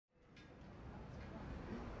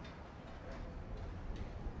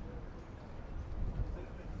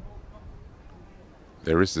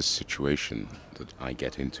There is this situation that I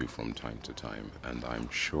get into from time to time, and I'm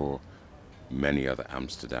sure many other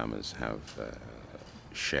Amsterdammers have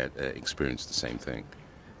experienced the same thing.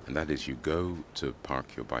 And that is, you go to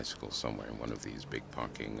park your bicycle somewhere in one of these big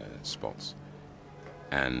parking spots,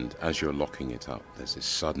 and as you're locking it up, there's this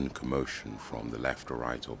sudden commotion from the left or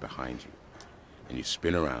right or behind you, and you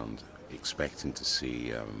spin around expecting to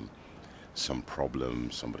see some problem.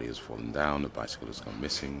 Somebody has fallen down, a bicycle has gone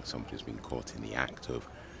missing, somebody's been caught in the act of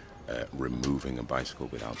removing a bicycle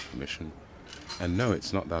without permission. And no,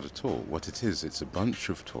 it's not that at all. What it is, it's a bunch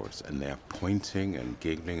of tourists, and they're pointing and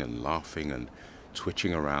giggling and laughing and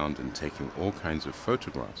twitching around and taking all kinds of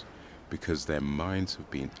photographs because their minds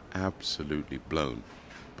have been absolutely blown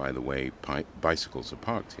by the way bicycles are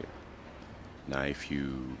parked here. Now, if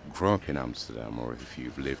you grow up in Amsterdam or if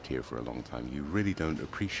you've lived here for a long time, you really don't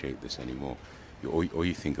appreciate this anymore. All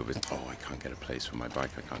you think of is, oh, I can't get a place for my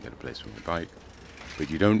bike, I can't get a place for my bike. But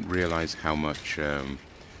you don't realize how much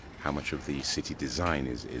of the city design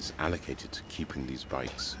is allocated to keeping these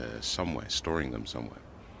bikes somewhere, storing them somewhere.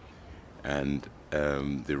 And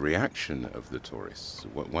the reaction of the tourists,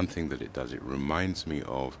 one thing that it does, it reminds me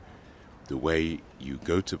of the way you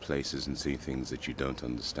go to places and see things that you don't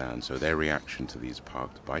understand. So their reaction to these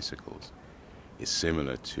parked bicycles is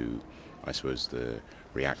similar to, I suppose, the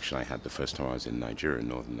reaction I had the first time I was in Nigeria,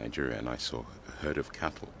 northern Nigeria, and I saw a herd of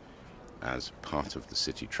cattle as part of the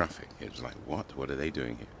city traffic. It was like, what? What are they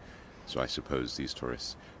doing here? So I suppose these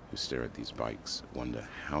tourists who stare at these bikes wonder,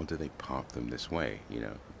 how do they park them this way,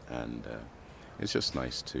 And it's just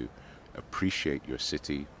nice to appreciate your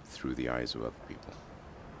city through the eyes of other people.